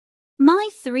My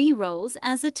 3 roles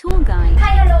as a tour guide.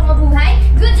 Hi, hello, mabuhay!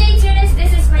 Good day, tourists!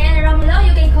 This is Mariana Romulo.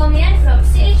 You can call me Ann from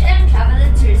CHM Travel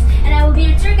and Tours, and I will be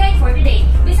your tour guide for today.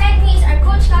 Beside me is our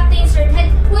coach, Captain Sir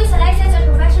Ted, who is a licensed and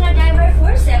professional driver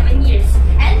for 7 years.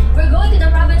 And we're going to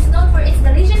the province known for its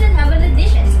delicious and heavenly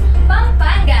dishes,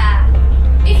 Pampanga.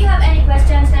 If you have any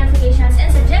questions, clarifications,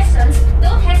 and suggestions,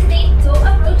 don't hesitate to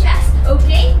approach us,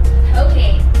 okay?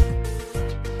 Okay.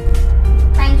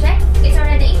 Time check. It's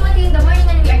already 8:20 in the morning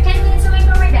and we are 10 minutes away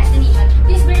from our destination.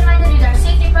 Please be reminded with our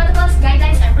safety protocols,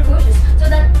 guidelines, and precautions so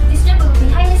that this trip will be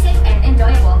highly safe and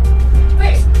enjoyable.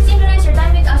 First, synchronize your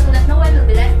time with us so that no one will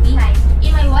be left behind.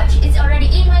 In my watch, it's already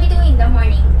 8:22 in the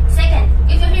morning. Second,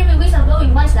 if you hear me whistle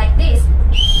blowing once like this,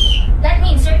 that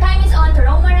means your time is on to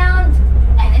roam around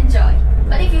and enjoy.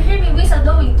 But if you hear me whistle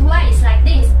blowing twice like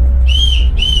this,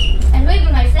 and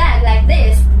waving my flag like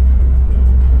this,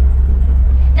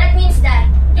 that means that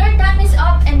your time is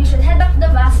up and we should head back to the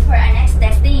bus for our next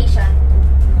destination.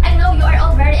 I know you are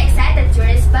all very excited,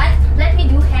 tourists, but let me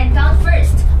do head count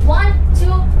first. 1,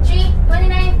 2, 3,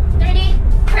 29, 30,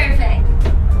 perfect!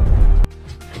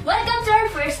 Welcome to our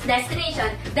first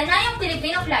destination, the Nayong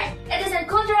Filipino Clark. It is a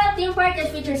cultural theme park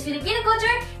that features Filipino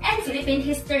culture and Philippine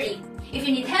history. If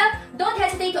you need help, don't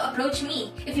hesitate to approach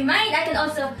me. If you mind, I can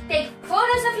also take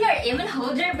photos of you or even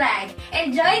hold your bag.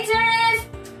 Enjoy, tourists!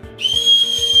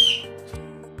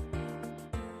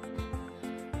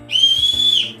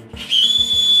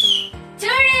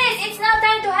 Tourists, it's now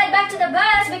time to head back to the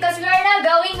bus because we are now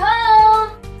going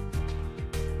home.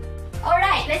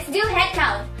 Alright, let's do head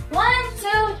count. 1,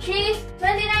 2, 3,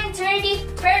 29, 30,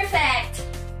 perfect!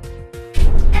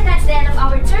 And that's the end of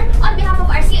our tour. On behalf of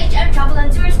our CHM Travel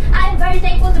and Tours, I am very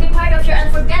thankful to be part of your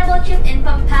unforgettable trip in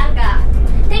Pampanga.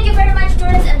 Thank you very much,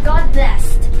 tourists, and God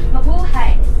bless.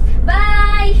 Mabuhay!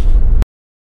 Bye!